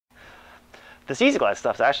this Easy Glide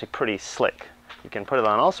stuff is actually pretty slick. You can put it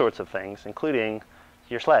on all sorts of things, including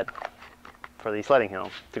your sled for the sledding hill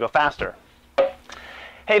to go faster.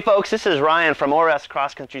 Hey folks, this is Ryan from ORS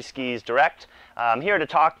Cross Country Skis Direct. I'm here to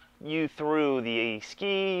talk you through the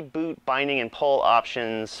ski, boot, binding, and pull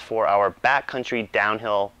options for our backcountry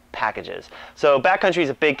downhill packages. So backcountry is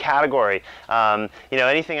a big category. You know,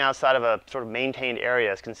 anything outside of a sort of maintained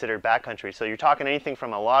area is considered backcountry. So you're talking anything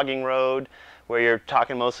from a logging road, where you're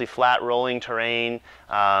talking mostly flat rolling terrain,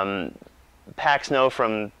 pack snow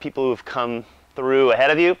from people who've come through ahead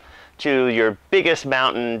of you, to your biggest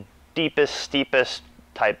mountain, deepest, steepest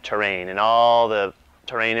type terrain, and all the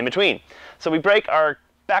terrain in between. So we break our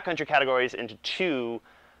backcountry categories into two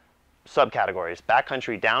subcategories: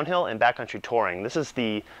 backcountry downhill and backcountry touring. This is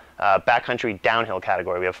the backcountry downhill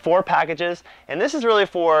category. We have 4 packages, and this is really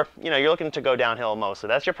for, you know, you're looking to go downhill most, so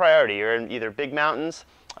that's your priority. You're in either big mountains,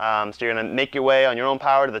 so you're going to make your way on your own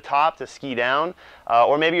power to the top to ski down,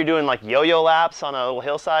 or maybe you're doing like yo-yo laps on a little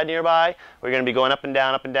hillside nearby, where you're going to be going up and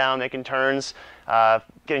down, making turns,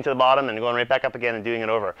 getting to the bottom and going right back up again and doing it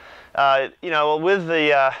over. You know, with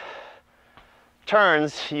the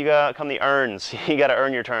turns, come the earns. You got to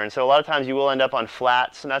earn your turn. So a lot of times you will end up on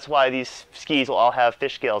flats, and that's why these skis will all have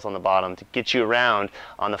fish scales on the bottom to get you around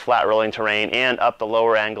on the flat rolling terrain and up the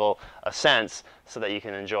lower angle ascents, so that you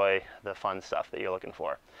can enjoy the fun stuff that you're looking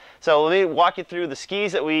for. So let me walk you through the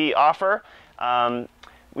skis that we offer.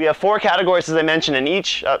 We have 4 categories, as I mentioned, in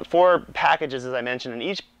each 4 packages, as I mentioned, and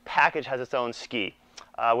each package has its own ski.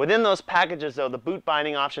 Within those packages, though, the boot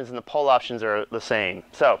binding options and the pull options are the same.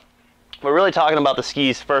 So we're really talking about the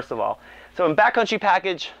skis first of all. So in backcountry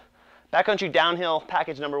downhill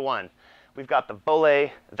package number 1, we've got the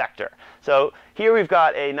Volet Vector. So here we've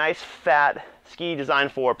got a nice fat ski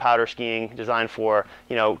designed for powder skiing, designed for,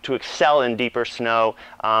 you know, to excel in deeper snow,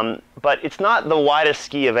 but it's not the widest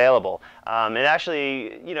ski available. It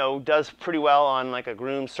actually, you know, does pretty well on like a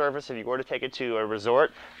groomed surface if you were to take it to a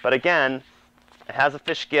resort, but again, it has a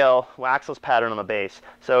fish scale waxless pattern on the base.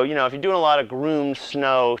 So, you know, if you're doing a lot of groomed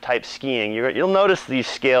snow type skiing, you'll notice these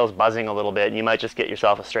scales buzzing a little bit, and you might just get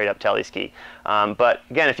yourself a straight up telly ski. But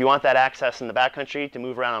again, if you want that access in the backcountry to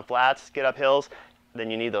move around on flats, get up hills, then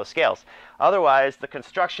you need those scales. Otherwise, the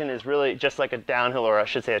construction is really just like a downhill, or I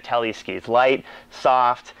should say a telly ski. It's light,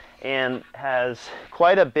 soft, and has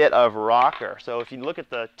quite a bit of rocker. So if you look at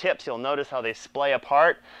the tips, you'll notice how they splay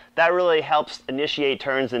apart. That really helps initiate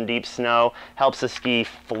turns in deep snow, helps the ski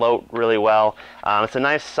float really well. It's a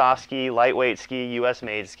nice soft ski, lightweight ski, US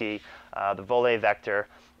made ski, the Volet Vector,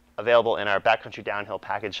 available in our backcountry downhill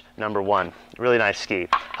package number 1. Really nice ski.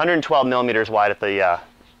 112 millimeters wide at the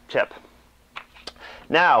tip.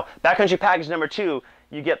 Now, backcountry package number 2,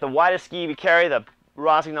 you get the widest ski we carry, the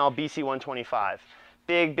Rossignol BC125.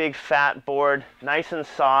 Big, big fat board, nice and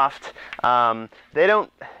soft. They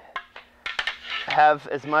don't have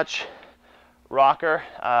as much rocker.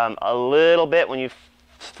 A little bit when you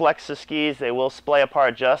flex the skis, they will splay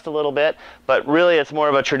apart just a little bit, but really it's more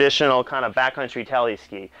of a traditional kind of backcountry telly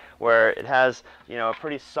ski, where it has, you know, a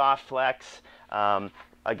pretty soft flex.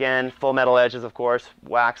 Again, full metal edges, of course,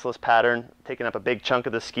 waxless pattern, taking up a big chunk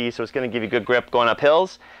of the ski, so it's going to give you good grip going up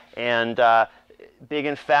hills. And big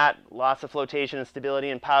and fat, lots of flotation and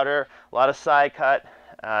stability and powder, a lot of side cut.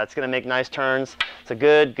 It's going to make nice turns. It's a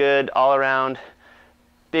good all-around,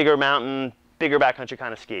 bigger mountain, bigger backcountry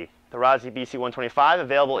kind of ski. The Rossi BC125,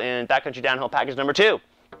 available in backcountry downhill package number 2.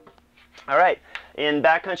 All right, in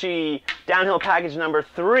backcountry downhill package number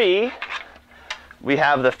 3, we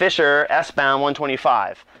have the Fisher S-Bound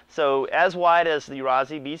 125. So as wide as the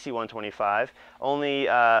Rossi BC125, only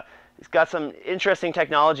it's got some interesting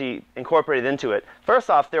technology incorporated into it. First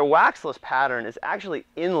off, their waxless pattern is actually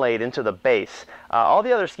inlaid into the base. All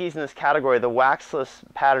the other skis in this category, the waxless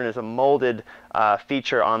pattern is a molded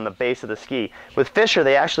feature on the base of the ski. With Fisher,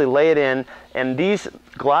 they actually lay it in, and these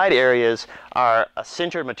glide areas are a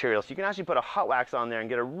sintered material. So you can actually put a hot wax on there and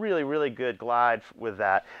get a really good glide with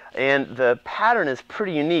that. And the pattern is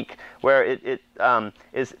pretty unique, where it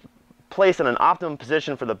is placed in an optimum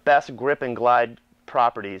position for the best grip and glide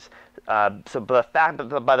properties. So by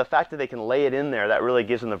the fact that they can lay it in there, that really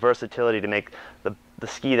gives them the versatility to make the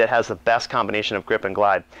ski that has the best combination of grip and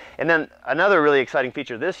glide. And then another really exciting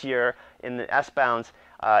feature this year in the S-Bounds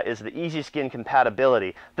is the Easy Skin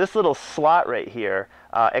compatibility. This little slot right here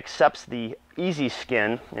accepts the Easy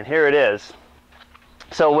Skin, and here it is.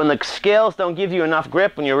 So when the scales don't give you enough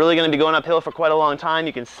grip, when you're really going to be going uphill for quite a long time,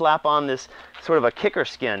 you can slap on this sort of a kicker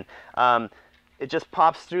skin. It just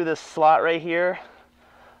pops through this slot right here,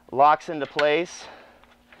 locks into place,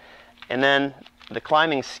 and then the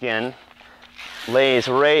climbing skin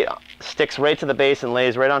sticks right to the base and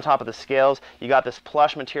lays right on top of the scales. You got this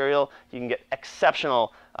plush material. You can get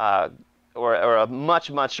exceptional or a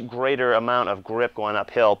much greater amount of grip going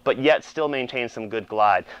uphill, but yet still maintain some good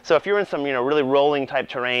glide. So if you're in some really rolling type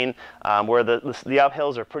terrain where the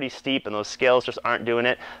uphills are pretty steep and those scales just aren't doing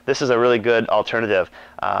it, this is a really good alternative.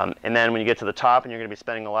 And then when you get to the top and you're going to be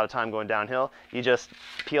spending a lot of time going downhill, you just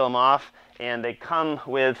peel them off, and they come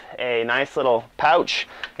with a nice little pouch,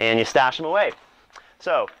 and you stash them away.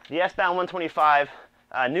 So the S-Bound 125,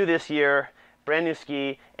 new this year, brand new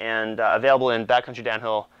ski, and available in Backcountry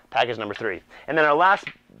Downhill package number 3. And then our last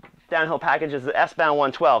downhill package is the S-Bound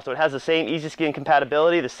 112. So it has the same easy skiing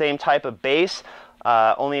compatibility, the same type of base,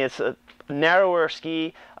 only it's a narrower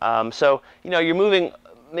ski. So you're moving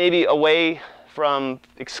maybe away from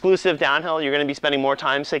exclusive downhill. You're going to be spending more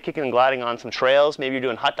time, say, kicking and gliding on some trails. Maybe you're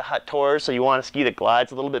doing hut-to-hut tours, so you want a ski that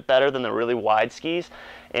glides a little bit better than the really wide skis.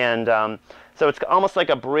 And so it's almost like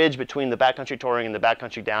a bridge between the backcountry touring and the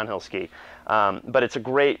backcountry downhill ski. But it's a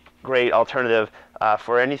great alternative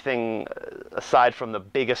for anything aside from the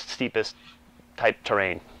biggest, steepest type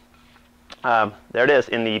terrain. There it is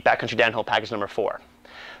in the Backcountry Downhill package number 4.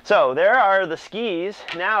 So there are the skis.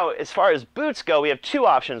 Now, as far as boots go, we have 2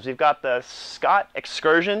 options. We've got the Scott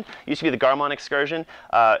Excursion, used to be the Garmon Excursion.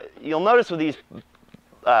 You'll notice with these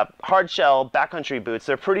hard shell backcountry boots,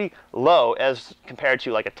 they're pretty low as compared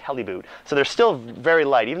to like a telly boot. So they're still very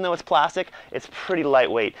light. Even though it's plastic, it's pretty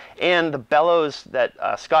lightweight. And the bellows that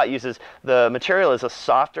Scott uses, the material is a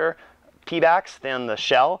softer Pebax than the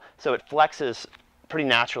shell, so it flexes pretty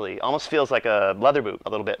naturally. Almost feels like a leather boot a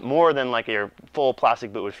little bit, more than like your full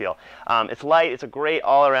plastic boot would feel. It's light, it's a great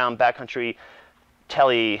all-around backcountry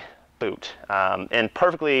telly boot, and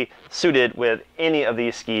perfectly suited with any of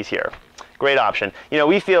these skis here. Great option.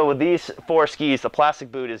 We feel with these 4 skis, the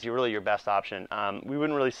plastic boot is really your best option. We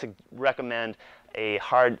wouldn't really recommend a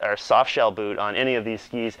hard or soft shell boot on any of these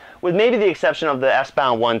skis, with maybe the exception of the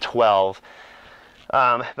S-Bound 112.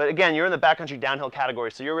 But again, you're in the backcountry downhill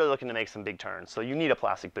category, so you're really looking to make some big turns. So you need a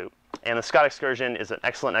plastic boot. And the Scott Excursion is an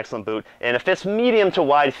excellent boot, and it fits medium to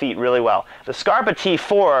wide feet really well. The Scarpa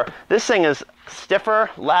T4, this thing is stiffer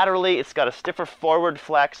laterally. It's got a stiffer forward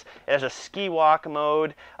flex. It has a ski walk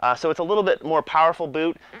mode, so it's a little bit more powerful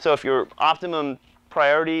boot. So if your optimum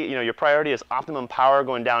priority, your priority is optimum power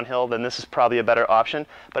going downhill, then this is probably a better option.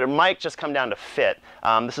 But it might just come down to fit.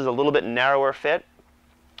 This is a little bit narrower fit.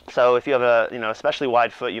 So if you have a especially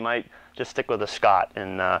wide foot, you might just stick with a Scott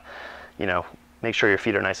and make sure your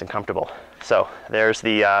feet are nice and comfortable. So there's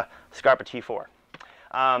the Scarpa T4.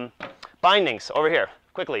 Bindings over here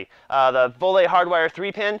quickly. The Volet Hardwire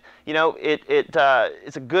 3-pin.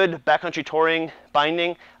 It's a good backcountry touring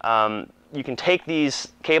binding. You can take these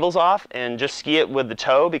cables off and just ski it with the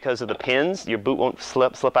toe because of the pins. Your boot won't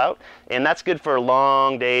slip out, and that's good for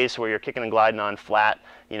long days where you're kicking and gliding on flat,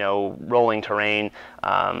 rolling terrain.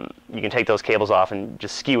 You can take those cables off and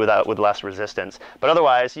just ski with less resistance. But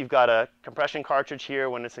otherwise, you've got a compression cartridge here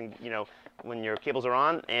when it's in, when your cables are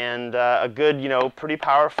on, and a good, pretty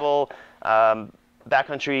powerful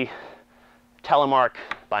backcountry telemark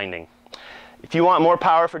binding. If you want more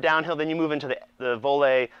power for downhill, then you move into the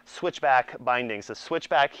Volet switchback bindings. The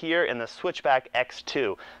switchback here and the switchback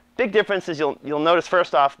X2. Big difference is you'll notice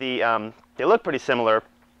first off they look pretty similar,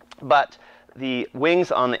 but the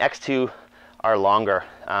wings on the X2 are longer,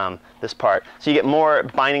 this part. So you get more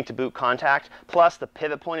binding to boot contact, plus the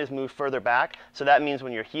pivot point is moved further back, so that means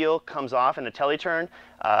when your heel comes off in a telly turn,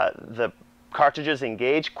 the cartridges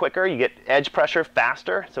engage quicker, you get edge pressure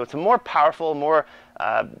faster, so it's a more powerful, more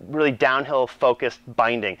really downhill focused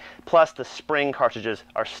binding. Plus the spring cartridges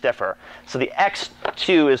are stiffer. So the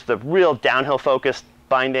X2 is the real downhill focused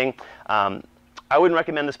binding. I wouldn't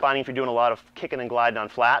recommend this binding if you're doing a lot of kicking and gliding on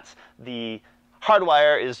flats. The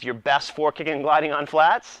Hardwire is your best for kicking and gliding on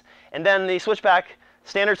flats. And then the switchback,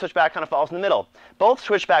 standard switchback, kind of falls in the middle. Both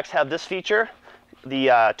switchbacks have this feature,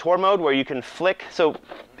 the tour mode, where you can flick. So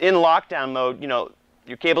in lockdown mode,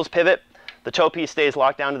 your cables pivot, the toe piece stays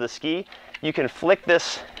locked down to the ski. You can flick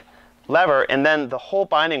this lever and then the whole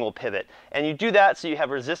binding will pivot. And you do that so you have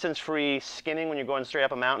resistance-free skinning when you're going straight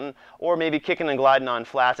up a mountain, or maybe kicking and gliding on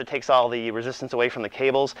flats. It takes all the resistance away from the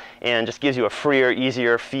cables and just gives you a freer,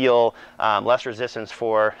 easier feel, less resistance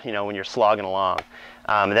for when you're slogging along.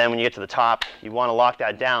 And then when you get to the top, you want to lock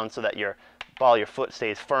that down so that your foot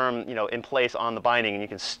stays firm, in place on the binding, and you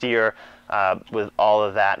can steer with all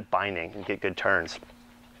of that binding and get good turns.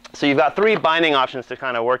 So you've got 3 binding options to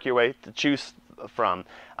kind of work your way to choose from.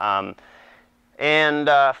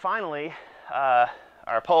 Finally,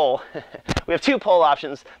 our pole, we have two pole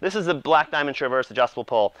options. This is the Black Diamond Traverse adjustable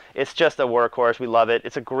pole. It's just a workhorse. We love it.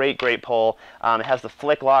 It's a great, great pole. It has the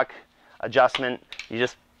flick lock adjustment. You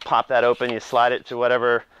just pop that open, you slide it to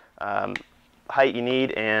whatever height you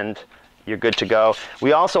need, and you're good to go.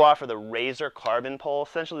 We also offer the Razor carbon pole,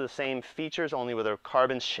 essentially the same features, only with a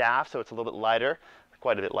carbon shaft, so it's a little bit lighter,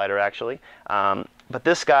 quite a bit lighter actually. But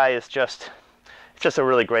this guy is just a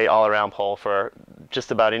really great all-around pole for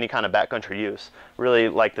just about any kind of backcountry use. Really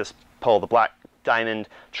like this pole, the Black Diamond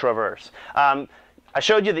Traverse. I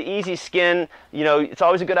showed you the easy skin. You know, it's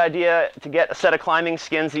always a good idea to get a set of climbing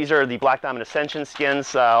skins. These are the Black Diamond Ascension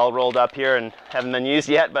skins, all rolled up here and haven't been used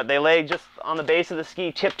yet, but they lay just on the base of the ski,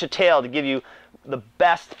 tip to tail, to give you the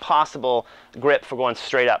best possible grip for going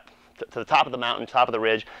straight up to the top of the mountain, top of the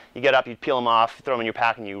ridge. You get up, you peel them off, throw them in your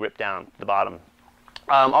pack, and you rip down the bottom.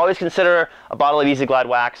 Always consider a bottle of Easy Glide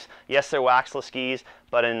wax. Yes, they're waxless skis,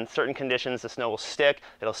 but in certain conditions the snow will stick.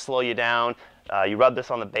 It'll slow you down. You rub this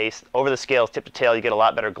on the base, over the scales, tip to tail, you get a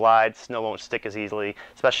lot better glide. Snow won't stick as easily,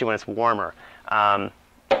 especially when it's warmer.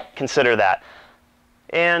 Consider that.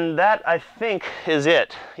 And that, I think, is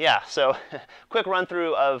it. Yeah, so quick run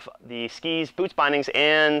through of the skis, boots, bindings,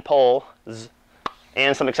 and poles,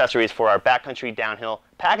 and some accessories for our backcountry downhill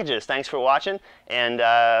packages. Thanks for watching, and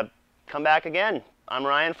come back again. I'm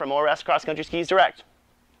Ryan from ORS Cross Country Skis Direct.